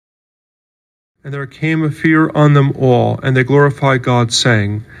And there came a fear on them all, and they glorified God,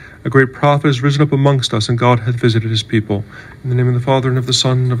 saying, A great prophet is risen up amongst us, and God hath visited his people. In the name of the Father, and of the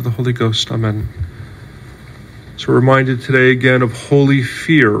Son, and of the Holy Ghost. Amen. So we're reminded today again of holy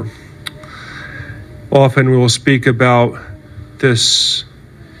fear. Often we will speak about this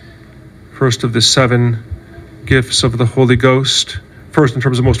first of the 7 gifts of the Holy Ghost. First, in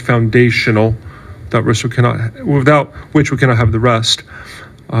terms of most foundational, without which we cannot have the rest.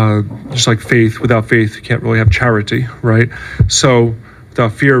 Just like faith, without faith, you can't really have charity, right? So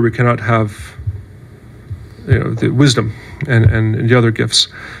without fear, we cannot have, the wisdom and the other gifts.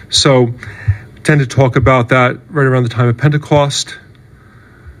 So we tend to talk about that right around the time of Pentecost.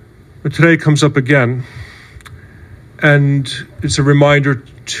 But today it comes up again, and it's a reminder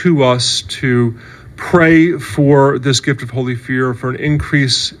to us to pray for this gift of holy fear, for an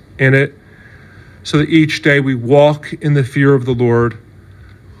increase in it, so that each day we walk in the fear of the Lord,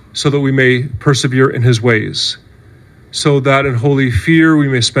 so that we may persevere in his ways, so that in holy fear we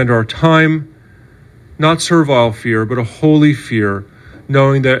may spend our time, not servile fear, but a holy fear,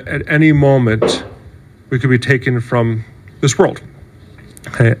 knowing that at any moment we could be taken from this world.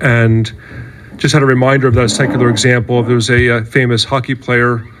 Okay, and just had a reminder of that secular example. There was a famous hockey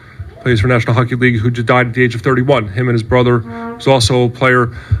player, plays for National Hockey League, who died at the age of 31. Him and his brother was also a player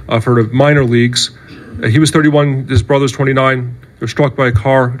for the minor leagues. He was 31, his brother's 29. They were struck by a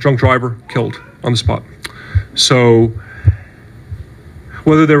car, drunk driver, killed on the spot. So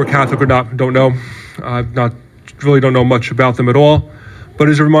whether they were Catholic or not, don't know. Don't know much about them at all. But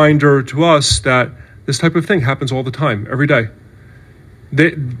it's a reminder to us that this type of thing happens all the time, every day.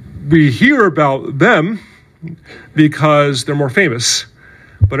 We hear about them because they're more famous.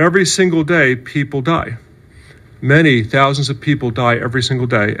 But every single day, people die. Many thousands of people die every single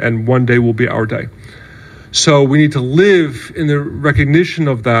day, and one day will be our day. So we need to live in the recognition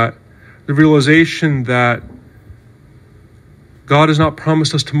of that, the realization that God has not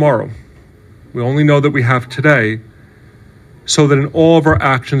promised us tomorrow. We only know that we have today, so that in all of our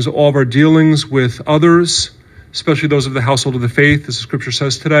actions, all of our dealings with others, especially those of the household of the faith, as the scripture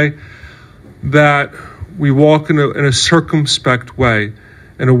says today, that we walk in a circumspect way,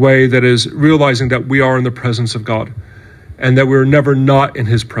 in a way that is realizing that we are in the presence of God, and that we're never not in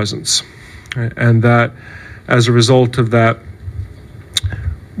his presence. And that as a result of that,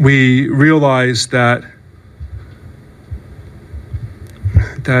 we realize that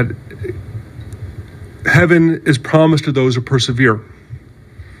heaven is promised to those who persevere.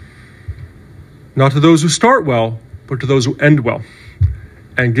 Not to those who start well, but to those who end well.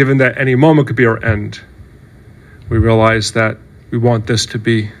 And given that any moment could be our end, we realize that we want this to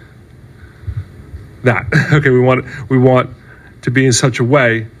be that. Okay, we want to be in such a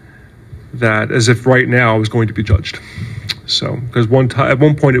way that as if right now is going to be judged. So, because at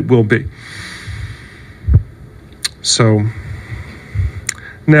one point it will be. So,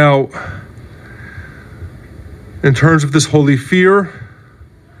 now, in terms of this holy fear,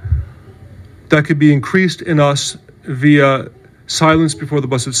 that could be increased in us via silence before the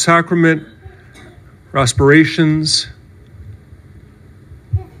Blessed Sacrament, aspirations,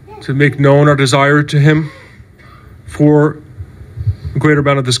 to make known our desire to him for a greater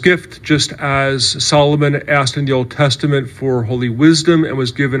amount of this gift, just as Solomon asked in the Old Testament for holy wisdom and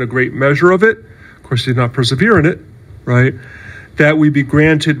was given a great measure of it. Of course, he did not persevere in it, right? That we be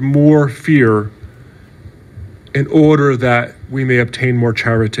granted more fear in order that we may obtain more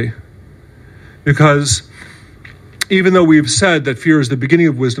charity. Because even though we've said that fear is the beginning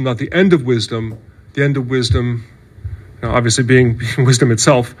of wisdom, not the end of wisdom, the end of wisdom, obviously being wisdom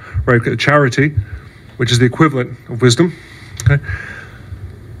itself, right? Charity, which is the equivalent of wisdom, okay?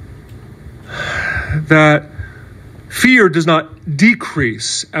 That fear does not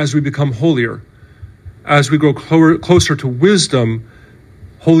decrease as we become holier. As we grow closer to wisdom,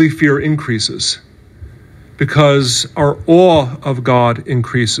 holy fear increases because our awe of God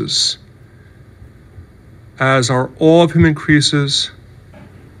increases. As our awe of him increases,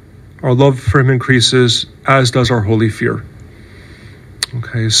 our love for him increases, as does our holy fear.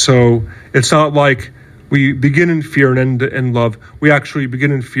 Okay, so it's not like we begin in fear and end in love. We actually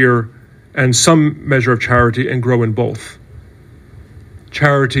begin in fear and some measure of charity and grow in both.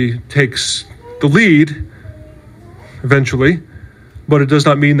 Charity takes the lead eventually, but it does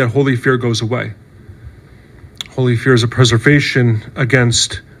not mean that holy fear goes away. Holy fear is a preservation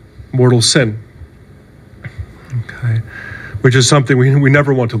against mortal sin. Okay, which is something we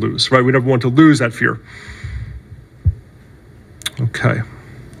never want to lose, right? We never want to lose that fear. Okay.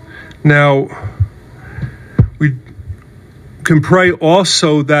 Now, we can pray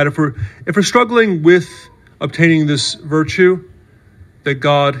also that if we're struggling with obtaining this virtue, that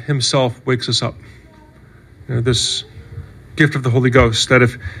God himself wakes us up. This gift of the Holy Ghost, that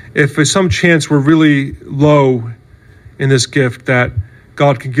if by some chance we're really low in this gift, that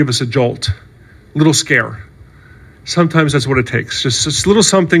God can give us a jolt, a little scare. Sometimes that's what it takes. Just a little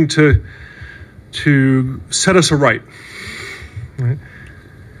something to set us aright. Right?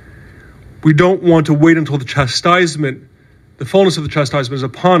 We don't want to wait until the fullness of the chastisement is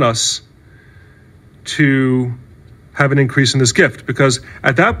upon us to have an increase in this gift, because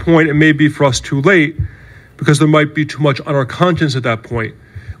at that point it may be for us too late, because there might be too much on our conscience at that point.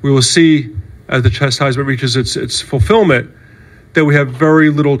 We will see as the chastisement reaches its fulfillment that we have very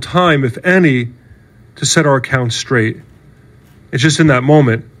little time, if any, to set our accounts straight. It's just in that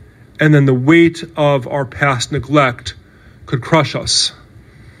moment. And then the weight of our past neglect could crush us.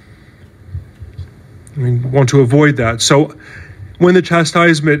 We want to avoid that. So when the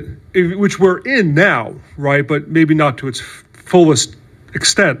chastisement, which we're in now, right, but maybe not to its fullest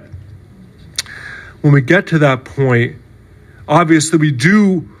extent, when we get to that point, obviously we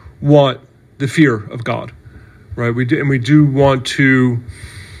do want the fear of God, right? We do want to,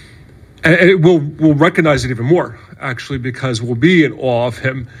 and we'll recognize it even more, actually, because we'll be in awe of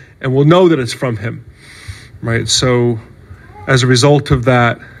him and we'll know that it's from him, right? So as a result of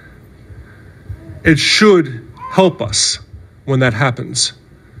that, it should help us when that happens,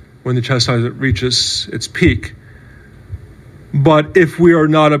 when the chastisement reaches its peak. But if we are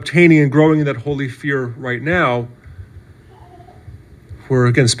not obtaining and growing in that holy fear right now, we're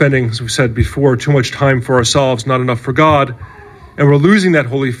again spending, as we said before, too much time for ourselves, not enough for God, and we're losing that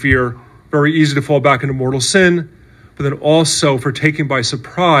holy fear, very easy to fall back into mortal sin, but then also for taking by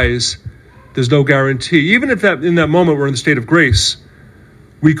surprise, there's no guarantee. Even if that in that moment we're in the state of grace,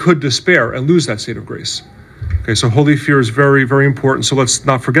 we could despair and lose that state of grace. Okay, so holy fear is very, very important, so let's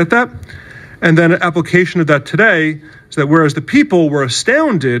not forget that. And then an application of that today is that whereas the people were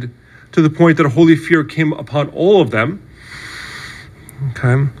astounded to the point that a holy fear came upon all of them,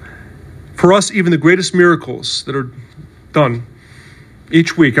 okay, for us, even the greatest miracles that are done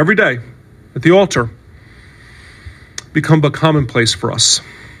each week, every day, at the altar, become but commonplace for us.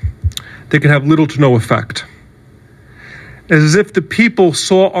 They can have little to no effect. As if the people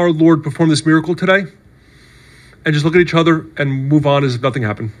saw our Lord perform this miracle today and just look at each other and move on as if nothing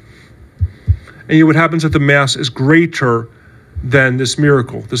happened. And yet what happens at the Mass is greater than this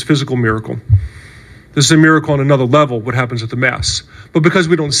miracle, this physical miracle. This is a miracle on another level, what happens at the Mass. But because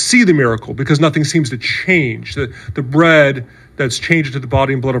we don't see the miracle, because nothing seems to change, the bread that's changed into the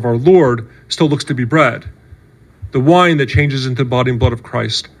body and blood of our Lord still looks to be bread. The wine that changes into the body and blood of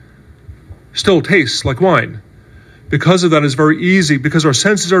Christ still tastes like wine. Because of that, it's very easy, because our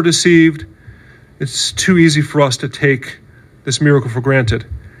senses are deceived, it's too easy for us to take this miracle for granted.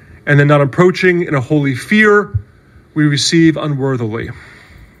 And then not approaching in a holy fear, we receive unworthily.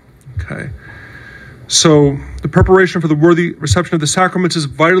 Okay. So the preparation for the worthy reception of the sacraments is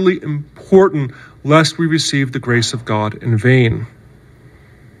vitally important, lest we receive the grace of God in vain.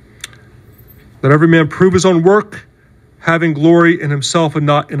 Let every man prove his own work, having glory in himself and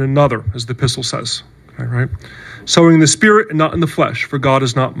not in another, as the epistle says. Okay, right? Sowing in the Spirit and not in the flesh, for God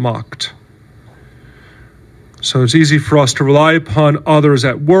is not mocked. So it's easy for us to rely upon others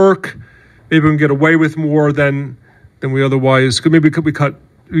at work. Maybe we can get away with more than we otherwise could. Maybe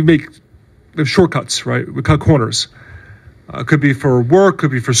we make shortcuts, right? We cut corners. Could be for work,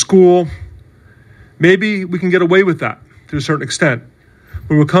 could be for school. Maybe we can get away with that to a certain extent.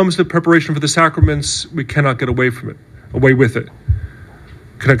 When it comes to preparation for the sacraments, we cannot get away with it.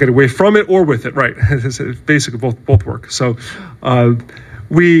 Cannot get away from it or with it, right? It's basically both work. So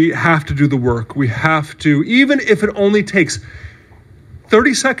we have to do the work. We have to, even if it only takes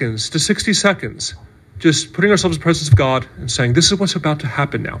 30 seconds to 60 seconds, just putting ourselves in the presence of God and saying, this is what's about to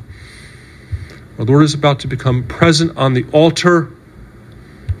happen now. Our Lord is about to become present on the altar.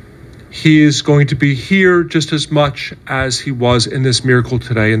 He is going to be here just as much as he was in this miracle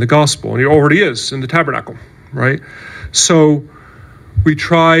today in the gospel. And he already is in the tabernacle, right? So we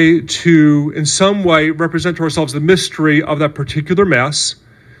try to, in some way, represent to ourselves the mystery of that particular Mass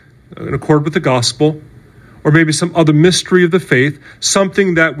in accord with the gospel, or maybe some other mystery of the faith,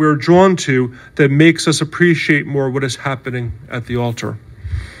 something that we're drawn to that makes us appreciate more what is happening at the altar.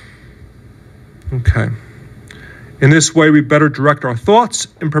 Okay. In this way, we better direct our thoughts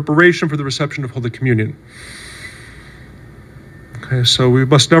in preparation for the reception of Holy Communion. Okay, so we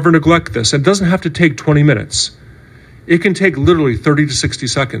must never neglect this. It doesn't have to take 20 minutes. It can take literally 30 to 60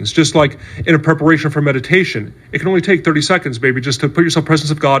 seconds, just like in a preparation for meditation. It can only take 30 seconds, maybe, just to put yourself in the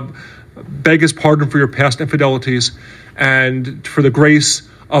presence of God, beg his pardon for your past infidelities, and for the grace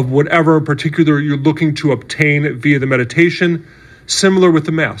of whatever in particular you're looking to obtain via the meditation, Similar with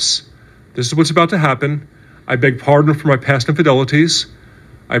the Mass. This is what's about to happen. I beg pardon for my past infidelities.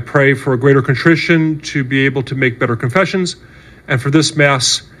 I pray for a greater contrition to be able to make better confessions. And for this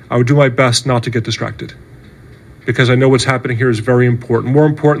Mass, I would do my best not to get distracted, because I know what's happening here is very important, more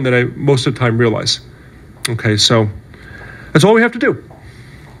important than I most of the time realize. Okay, so that's all we have to do.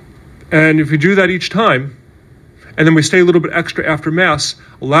 And if we do that each time, and then we stay a little bit extra after Mass,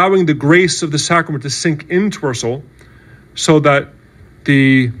 allowing the grace of the sacrament to sink into our soul, so that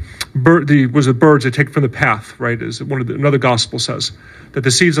the birds they take from the path, right? As another gospel says, that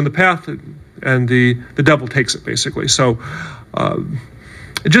the seed's on the path and the devil takes it, basically. So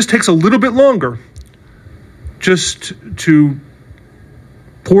it just takes a little bit longer just to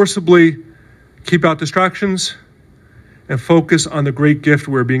forcibly keep out distractions and focus on the great gift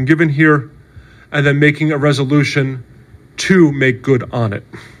we're being given here, and then making a resolution to make good on it.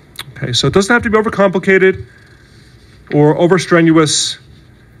 Okay, so it doesn't have to be overcomplicated or overstrenuous,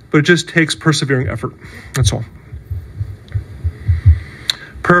 but it just takes persevering effort. That's all.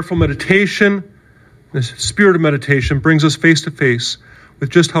 Prayerful meditation, the spirit of meditation, brings us face to face with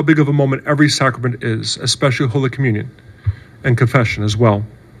just how big of a moment every sacrament is, especially Holy Communion and confession as well,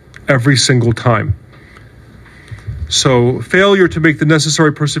 every single time. So failure to make the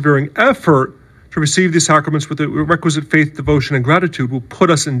necessary persevering effort to receive these sacraments with the requisite faith, devotion, and gratitude will put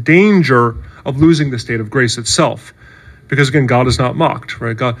us in danger of losing the state of grace itself. Because again, God is not mocked,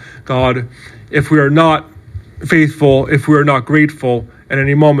 right? God, if we are not faithful, if we are not grateful, at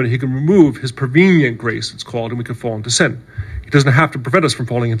any moment he can remove his prevenient grace, it's called, and we can fall into sin. He doesn't have to prevent us from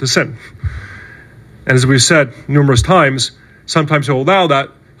falling into sin. And as we've said numerous times, sometimes he'll allow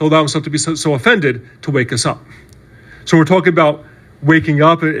himself to be so offended to wake us up. So we're talking about waking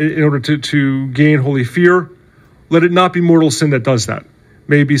up in order to gain holy fear. Let it not be mortal sin that does that.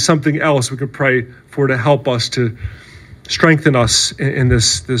 Maybe something else we could pray for to help us, to strengthen us in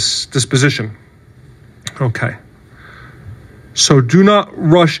this disposition. Okay. So do not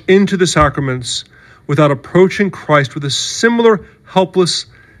rush into the sacraments without approaching Christ with a similar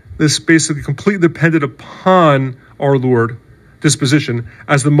helplessness, basically completely dependent upon our Lord disposition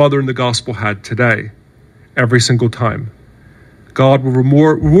as the mother in the gospel had today, every single time. God will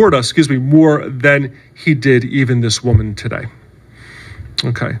reward us, more than he did even this woman today.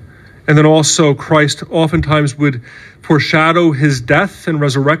 Okay. And then also Christ oftentimes would foreshadow his death and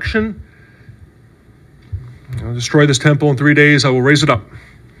resurrection. I'll destroy this temple in 3 days, I will raise it up.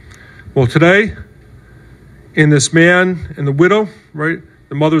 Well, today, in this man and the widow, right?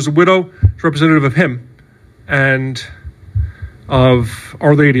 The mother's a widow, it's representative of him and of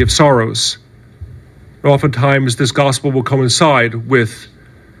Our Lady of Sorrows. Oftentimes, this gospel will coincide with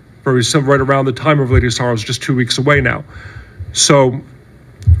right around the time of Lady of Sorrows, just 2 weeks away now. So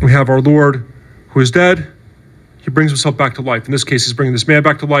we have our Lord who is dead. He brings himself back to life. In this case, he's bringing this man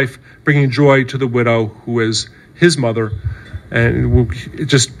back to life, bringing joy to the widow who is his mother, and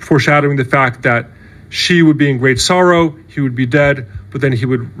just foreshadowing the fact that she would be in great sorrow, he would be dead, but then he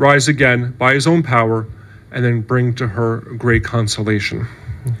would rise again by his own power and then bring to her great consolation.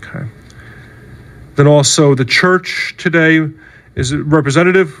 Okay. Then also the church today is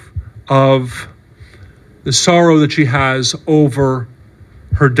representative of the sorrow that she has over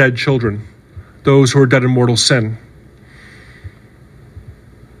her dead children, those who are dead in mortal sin.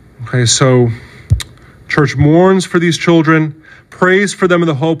 Okay, so church mourns for these children, prays for them in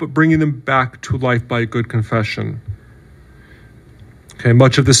the hope of bringing them back to life by a good confession. Okay,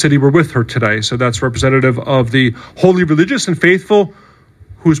 much of the city were with her today, so that's representative of the holy religious and faithful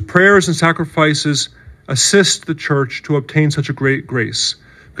whose prayers and sacrifices assist the church to obtain such a great grace.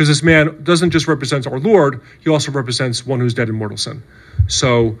 Because this man doesn't just represent our Lord, he also represents one who's dead in mortal sin.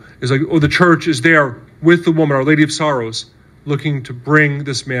 So it's like, the church is there with the woman, Our Lady of Sorrows, looking to bring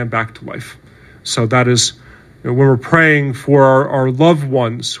this man back to life. So that is, when we're praying for our loved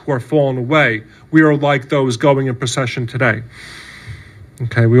ones who are fallen away, we are like those going in procession today.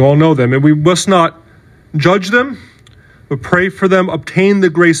 Okay, we all know them, and we must not judge them, but pray for them, obtain the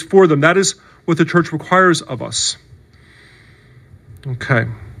grace for them. That is what the church requires of us. Okay,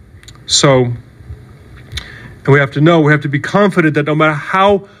 so, and we have to be confident that no matter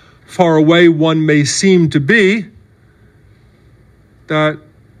how far away one may seem to be, that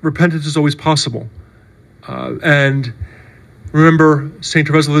repentance is always possible. And remember St.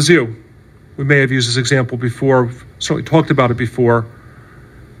 Therese of Lisieux. We may have used this example before, certainly talked about it before,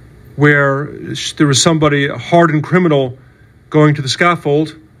 where there was somebody, a hardened criminal, going to the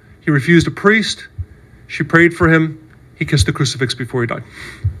scaffold. He refused a priest. She prayed for him. He kissed the crucifix before he died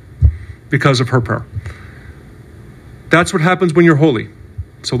because of her prayer. That's what happens when you're holy.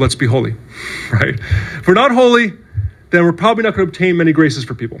 So let's be holy, right? If we're not holy, then we're probably not going to obtain many graces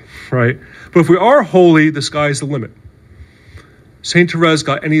for people, right? But if we are holy, the sky's the limit. St. Therese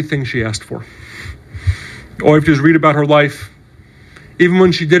got anything she asked for. All you have to do is read about her life. Even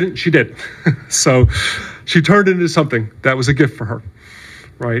when she didn't, she did. So she turned it into something that was a gift for her,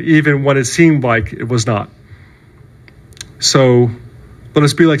 right? Even when it seemed like it was not. So let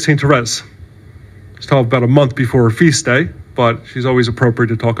us be like St. Therese. Let's talk about a month before her feast day, but she's always appropriate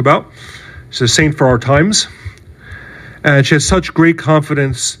to talk about. She's a saint for our times. And she had such great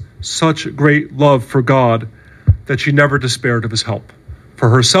confidence, such great love for God, that she never despaired of his help for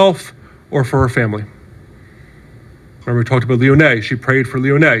herself or for her family. Remember, we talked about Leonie. She prayed for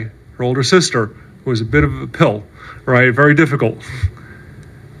Leonie, her older sister, who was a bit of a pill, right? Very difficult.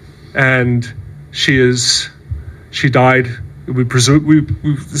 And she died, we presume,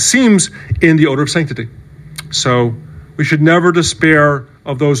 it seems, in the odor of sanctity. So we should never despair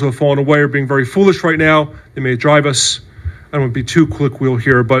of those who have fallen away or being very foolish right now. They may drive us, I don't want to be too colloquial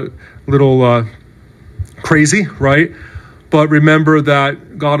here, but a little crazy, right? But remember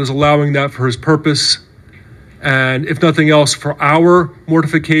that God is allowing that for his purpose. And if nothing else, for our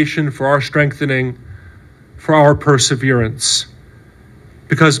mortification, for our strengthening, for our perseverance.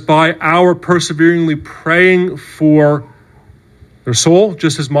 Because by our perseveringly praying for their soul,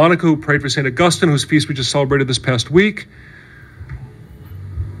 just as Monica, who prayed for St. Augustine, whose feast we just celebrated this past week,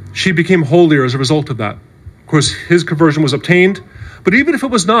 she became holier as a result of that. Of course, his conversion was obtained, but even if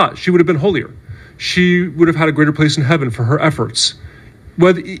it was not, she would have been holier. She would have had a greater place in heaven for her efforts.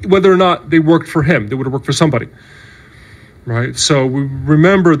 Whether or not they worked for him, they would have worked for somebody, right? So we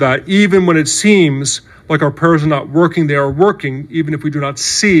remember that even when it seems like our prayers are not working, they are working, even if we do not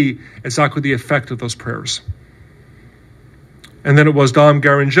see exactly the effect of those prayers. And then it was Dom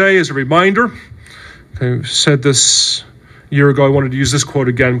Guéranger as a reminder. I said this a year ago. I wanted to use this quote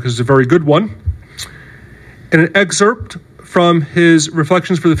again because it's a very good one. In an excerpt from his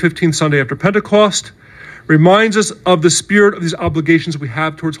Reflections for the 15th Sunday after Pentecost, reminds us of the spirit of these obligations we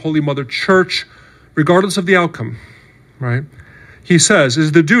have towards Holy Mother Church, regardless of the outcome, right? He says, it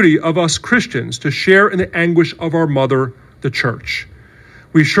is the duty of us Christians to share in the anguish of our mother, the Church.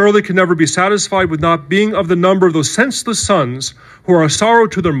 We surely can never be satisfied with not being of the number of those senseless sons who are a sorrow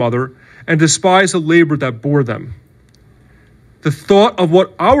to their mother and despise the labor that bore them. The thought of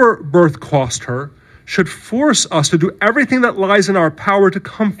what our birth cost her should force us to do everything that lies in our power to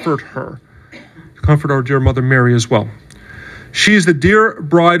comfort her. Comfort our dear Mother Mary as well. She is the dear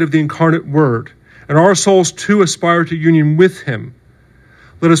bride of the incarnate Word, and our souls too aspire to union with him.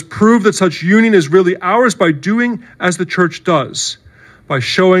 Let us prove that such union is really ours by doing as the Church does, by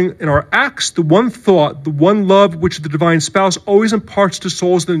showing in our acts the one thought, the one love which the divine spouse always imparts to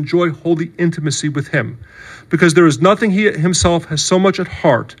souls that enjoy holy intimacy with him. Because there is nothing he himself has so much at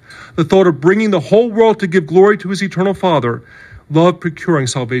heart, the thought of bringing the whole world to give glory to his eternal Father, love procuring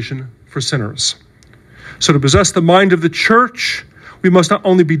salvation for sinners. So to possess the mind of the Church, we must not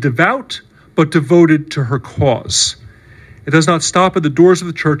only be devout, but devoted to her cause. It does not stop at the doors of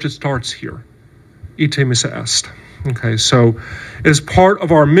the Church, it starts here. Ite missa est. Okay, so it is part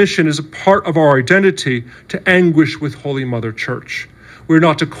of our mission, it is a part of our identity to anguish with Holy Mother Church. We're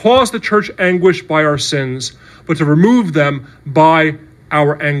not to cause the Church anguish by our sins, but to remove them by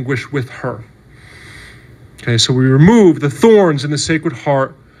our anguish with her. Okay, so we remove the thorns in the Sacred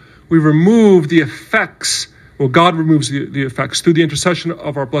Heart. We remove the effects, well, God removes the effects through the intercession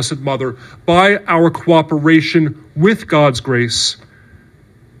of our Blessed Mother by our cooperation with God's grace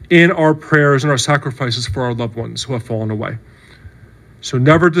in our prayers and our sacrifices for our loved ones who have fallen away. So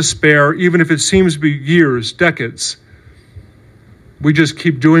never despair, even if it seems to be years, decades. We just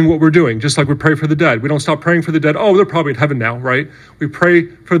keep doing what we're doing, just like we pray for the dead. We don't stop praying for the dead. Oh, they're probably in heaven now, right? We pray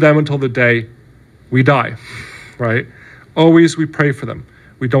for them until the day we die, right? Always we pray for them.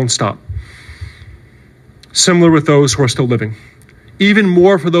 We don't stop. Similar with those who are still living. Even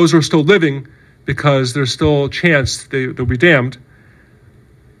more for those who are still living, because there's still a chance they'll be damned. And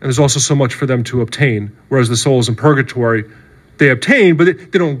there's also so much for them to obtain. Whereas the souls in purgatory, they obtain, but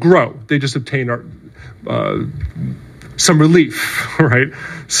they don't grow. They just obtain some relief, right?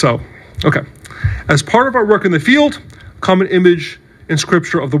 So, okay. As part of our work in the field, common image in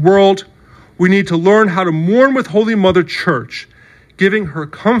Scripture of the world, we need to learn how to mourn with Holy Mother Church, giving her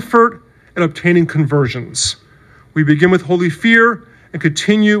comfort and obtaining conversions. We begin with holy fear and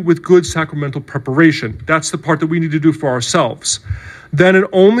continue with good sacramental preparation. That's the part that we need to do for ourselves. Then and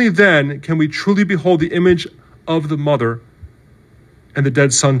only then can we truly behold the image of the Mother and the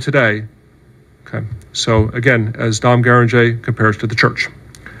dead Son today. Okay, so again, as Dom Guéranger compares to the Church.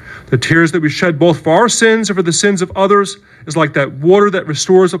 The tears that we shed both for our sins and for the sins of others is like that water that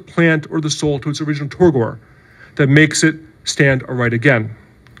restores a plant or the soul to its original turgor. that makes it stand aright again.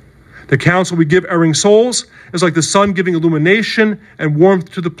 The counsel we give erring souls is like the sun giving illumination and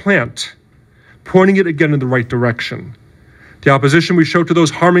warmth to the plant, pointing it again in the right direction. The opposition we show to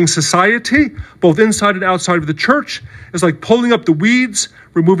those harming society, both inside and outside of the church, is like pulling up the weeds,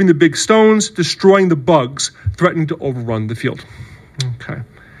 removing the big stones, destroying the bugs, threatening to overrun the field. Okay.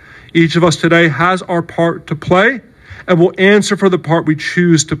 Each of us today has our part to play and will answer for the part we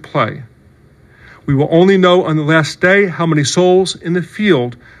choose to play. We will only know on the last day how many souls in the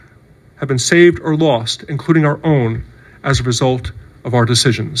field have been saved or lost, including our own, as a result of our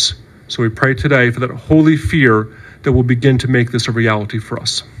decisions. So we pray today for that holy fear that will begin to make this a reality for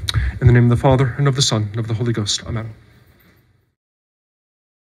us. In the name of the Father, and of the Son, and of the Holy Ghost. Amen.